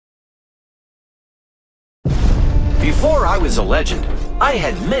Before I was a legend, I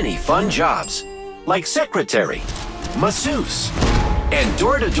had many fun jobs, like secretary, masseuse, and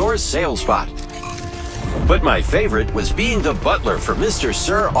door-to-door sales bot. But my favorite was being the butler for Mr.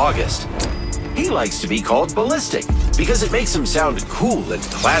 Sir August. He likes to be called Ballistic because it makes him sound cool and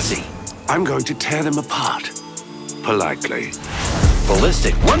classy. I'm going to tear them apart. Politely.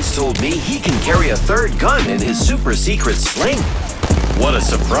 Ballistic once told me he can carry a third gun in his super secret sling. What a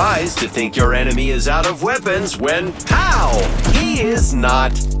surprise to think your enemy is out of weapons when, pow, he is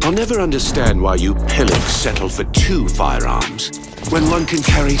not. I'll never understand why you pillocks settle for 2 firearms when one can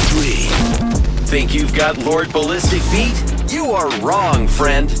carry 3. Think you've got Lord Ballistic beat? You are wrong,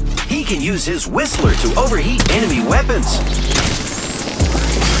 friend. He can use his whistler to overheat enemy weapons.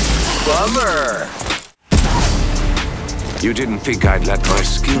 Bummer. You didn't think I'd let my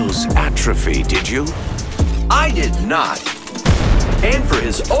skills atrophy, did you? I did not. And for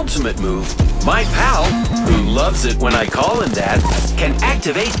his ultimate move, my pal, who loves it when I call him that, can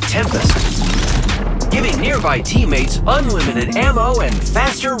activate Tempest, giving nearby teammates unlimited ammo and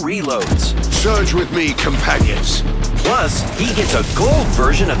faster reloads. Surge with me, companions. Plus, he gets a gold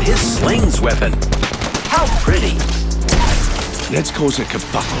version of his slings weapon. How pretty. Let's cause a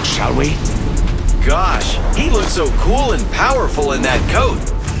kerfuffle, shall we? Gosh, he looks so cool and powerful in that coat,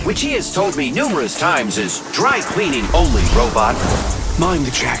 which he has told me numerous times is dry cleaning only, robot. Mind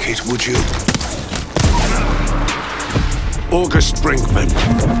the jacket, would you? August Brinkman.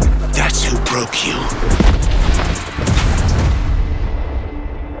 That's who broke you.